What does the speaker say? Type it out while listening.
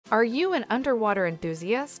Are you an underwater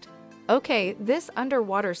enthusiast? Okay, this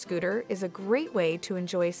underwater scooter is a great way to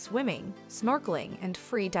enjoy swimming, snorkeling, and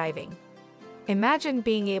free diving. Imagine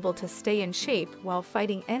being able to stay in shape while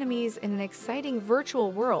fighting enemies in an exciting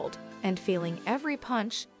virtual world and feeling every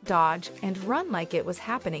punch, dodge, and run like it was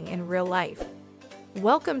happening in real life.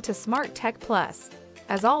 Welcome to Smart Tech Plus.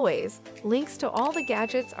 As always, links to all the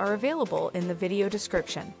gadgets are available in the video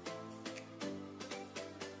description.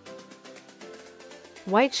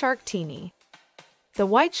 White Shark Teeny. The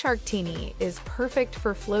White Shark Teeny is perfect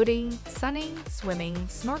for floating, sunning, swimming,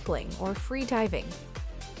 snorkeling, or free diving.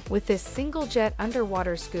 With this single-jet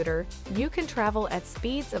underwater scooter, you can travel at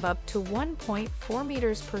speeds of up to 1.4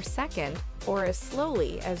 meters per second or as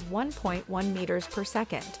slowly as 1.1 meters per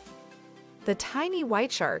second. The tiny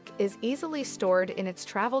White Shark is easily stored in its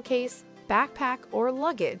travel case, backpack, or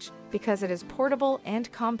luggage because it is portable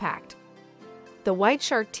and compact. The White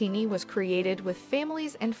Shark Teeny was created with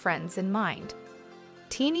families and friends in mind.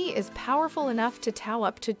 Teeny is powerful enough to tow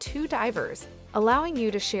up to 2 divers, allowing you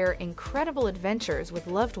to share incredible adventures with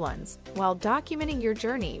loved ones while documenting your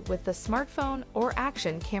journey with the smartphone or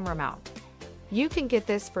action camera mount. You can get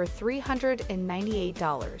this for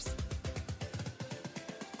 $398.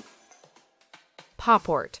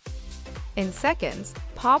 Pawport. In seconds,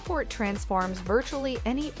 Pawport transforms virtually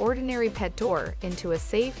any ordinary pet door into a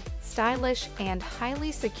safe, stylish, and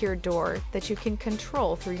highly secure door that you can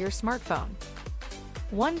control through your smartphone.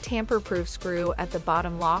 One tamper-proof screw at the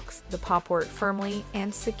bottom locks the Pawport firmly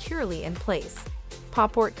and securely in place.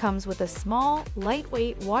 Pawport comes with a small,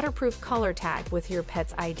 lightweight, waterproof collar tag with your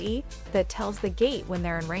pet's ID that tells the gate when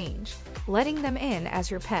they're in range, letting them in as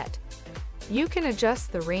your pet. You can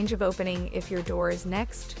adjust the range of opening if your door is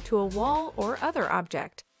next to a wall or other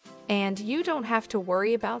object, and you don't have to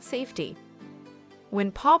worry about safety.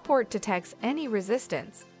 When Pawport detects any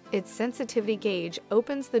resistance, its sensitivity gauge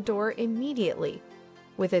opens the door immediately.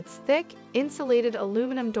 With its thick, insulated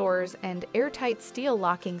aluminum doors and airtight steel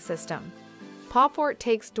locking system, Pawport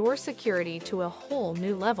takes door security to a whole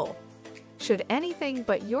new level. Should anything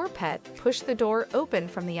but your pet push the door open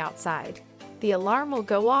from the outside, the alarm will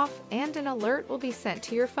go off and an alert will be sent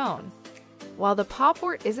to your phone. While the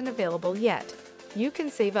Pawport isn't available yet, you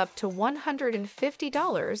can save up to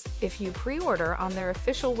 $150 if you pre-order on their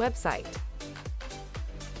official website.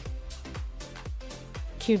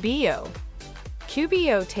 QBO.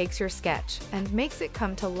 QBO takes your sketch and makes it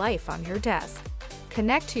come to life on your desk.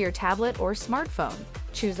 Connect to your tablet or smartphone,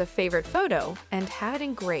 choose a favorite photo, and have it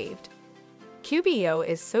engraved. QBO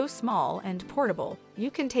is so small and portable,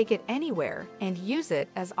 you can take it anywhere and use it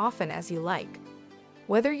as often as you like.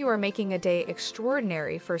 Whether you are making a day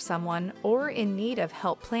extraordinary for someone or in need of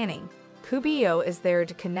help planning, QBO is there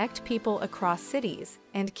to connect people across cities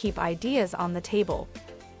and keep ideas on the table.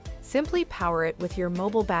 Simply power it with your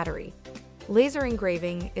mobile battery. Laser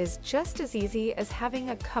engraving is just as easy as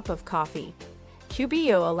having a cup of coffee.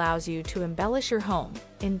 QBO allows you to embellish your home,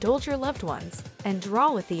 indulge your loved ones, and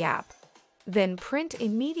draw with the app. Then print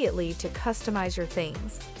immediately to customize your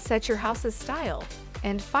things, set your house's style,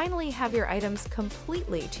 and finally have your items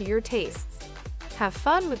completely to your tastes. Have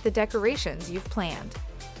fun with the decorations you've planned.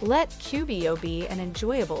 Let QBO be an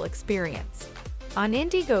enjoyable experience. On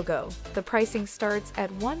Indiegogo, the pricing starts at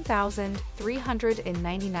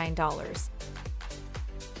 $1,399.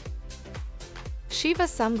 Shiva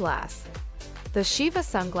Sunglass. The Shiva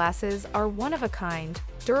sunglasses are one-of-a-kind,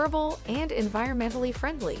 durable, and environmentally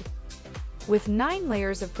friendly. With 9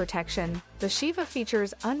 layers of protection, the Shiva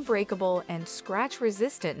features unbreakable and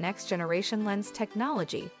scratch-resistant next-generation lens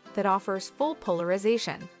technology that offers full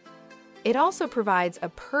polarization. It also provides a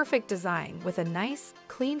perfect design with a nice,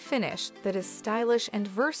 clean finish that is stylish and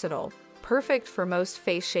versatile, perfect for most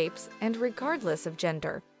face shapes and regardless of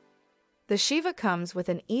gender. The Shiva comes with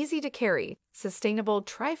an easy-to-carry, sustainable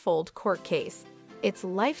trifold cork case. It's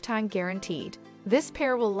lifetime guaranteed. This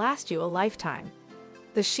pair will last you a lifetime.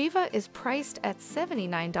 The Shiva is priced at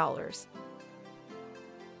 $79.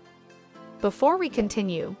 Before we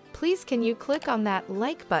continue, please can you click on that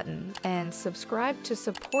like button and subscribe to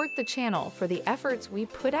support the channel for the efforts we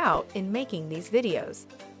put out in making these videos.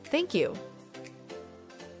 Thank you.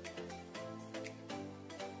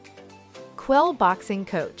 Quell Boxing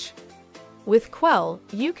Coach. With Quell,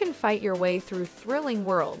 you can fight your way through thrilling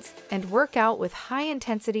worlds and work out with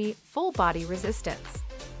high-intensity, full-body resistance.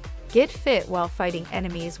 Get fit while fighting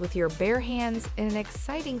enemies with your bare hands in an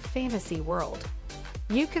exciting fantasy world.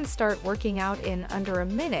 You can start working out in under a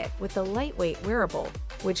minute with the lightweight wearable,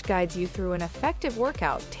 which guides you through an effective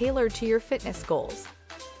workout tailored to your fitness goals.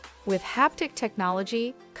 With haptic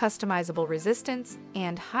technology, customizable resistance,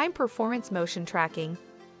 and high-performance motion tracking,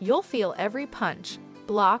 you'll feel every punch,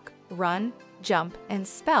 block, run, jump, and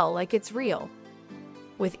spell like it's real.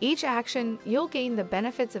 With each action, you'll gain the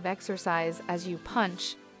benefits of exercise as you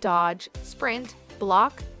punch, dodge, sprint,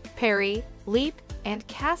 block, parry, leap, and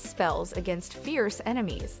cast spells against fierce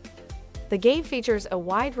enemies. The game features a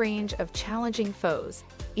wide range of challenging foes,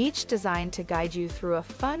 each designed to guide you through a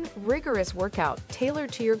fun, rigorous workout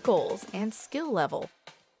tailored to your goals and skill level.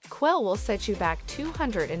 Quell will set you back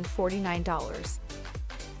 $249.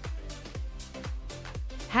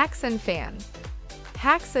 Haxon Fan.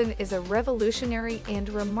 Haxon is a revolutionary and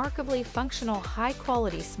remarkably functional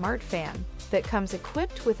high-quality smart fan that comes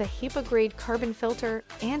equipped with a HEPA-grade carbon filter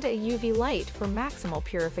and a UV light for maximal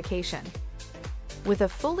purification. With a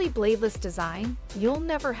fully bladeless design, you'll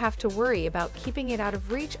never have to worry about keeping it out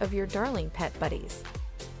of reach of your darling pet buddies.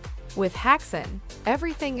 With Haxon,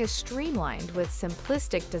 everything is streamlined with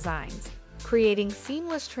simplistic designs, creating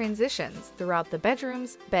seamless transitions throughout the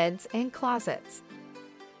bedrooms, beds, and closets.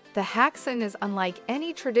 The Haxon is unlike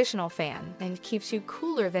any traditional fan and keeps you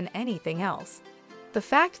cooler than anything else. The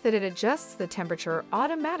fact that it adjusts the temperature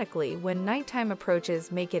automatically when nighttime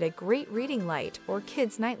approaches make it a great reading light or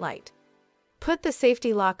kids' nightlight. Put the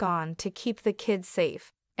safety lock on to keep the kids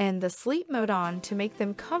safe, and the sleep mode on to make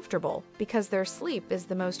them comfortable because their sleep is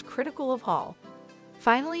the most critical of all.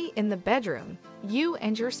 Finally, in the bedroom, you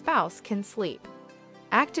and your spouse can sleep.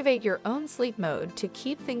 Activate your own sleep mode to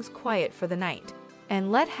keep things quiet for the night,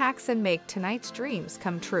 and let Haxon make tonight's dreams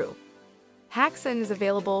come true. Haxon is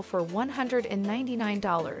available for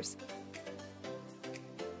 $199.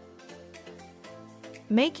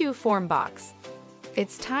 Make-You Form Box.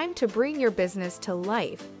 It's time to bring your business to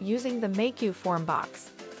life using the Make-You Form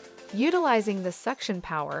Box. Utilizing the suction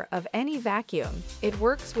power of any vacuum, it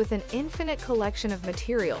works with an infinite collection of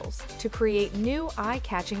materials to create new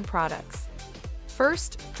eye-catching products.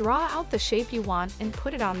 First, draw out the shape you want and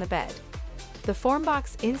put it on the bed. The form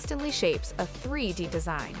box instantly shapes a 3D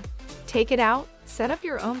design. Take it out, set up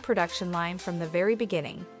your own production line from the very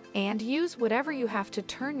beginning, and use whatever you have to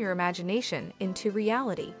turn your imagination into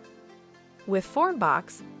reality. With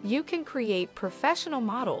Formbox, you can create professional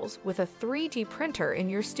models with a 3D printer in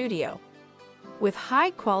your studio. With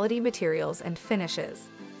high-quality materials and finishes.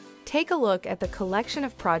 Take a look at the collection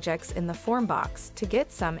of projects in the Formbox to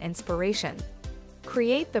get some inspiration.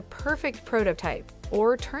 Create the perfect prototype,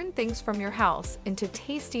 or turn things from your house into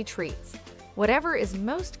tasty treats, whatever is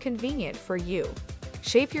most convenient for you.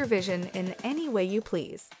 Shape your vision in any way you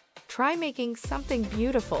please. Try making something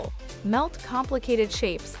beautiful. Melt complicated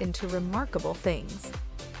shapes into remarkable things.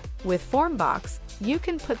 With Formbox, you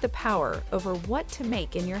can put the power over what to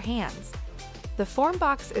make in your hands. The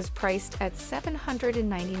Formbox is priced at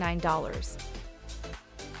 $799.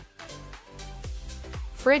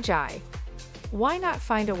 Fridge Eye. Why not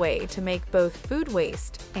find a way to make both food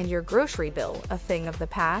waste and your grocery bill a thing of the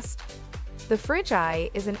past? The Fridge Eye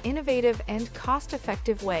is an innovative and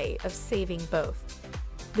cost-effective way of saving both.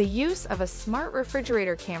 The use of a smart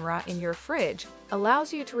refrigerator camera in your fridge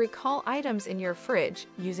allows you to recall items in your fridge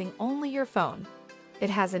using only your phone. It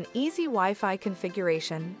has an easy Wi-Fi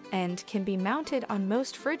configuration and can be mounted on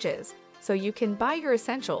most fridges, so you can buy your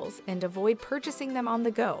essentials and avoid purchasing them on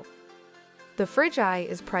the go. The Fridge Eye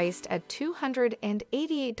is priced at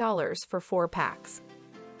 $288 for 4 packs.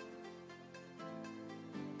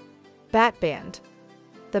 Bat Band.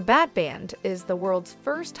 The Bat Band is the world's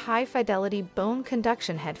first high-fidelity bone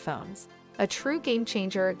conduction headphones, a true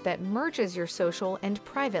game-changer that merges your social and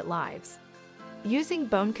private lives. Using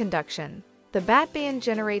bone conduction, the Bat Band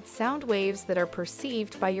generates sound waves that are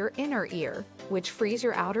perceived by your inner ear, which frees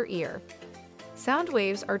your outer ear. Sound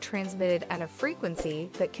waves are transmitted at a frequency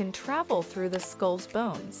that can travel through the skull's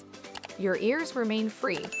bones. Your ears remain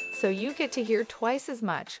free, so you get to hear twice as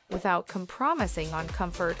much without compromising on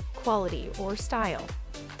comfort, quality, or style.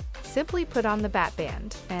 Simply put on the Bat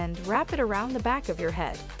Band and wrap it around the back of your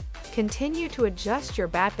head. Continue to adjust your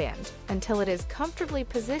Bat Band until it is comfortably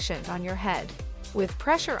positioned on your head, with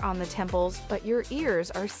pressure on the temples but your ears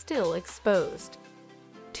are still exposed.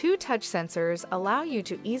 2 touch sensors allow you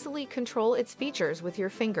to easily control its features with your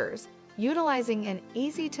fingers, utilizing an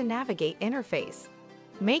easy-to-navigate interface.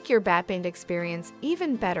 Make your Bat Band experience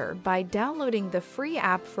even better by downloading the free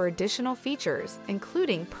app for additional features,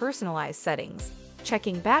 including personalized settings,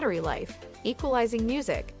 checking battery life, equalizing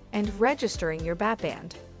music, and registering your Bat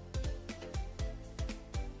Band.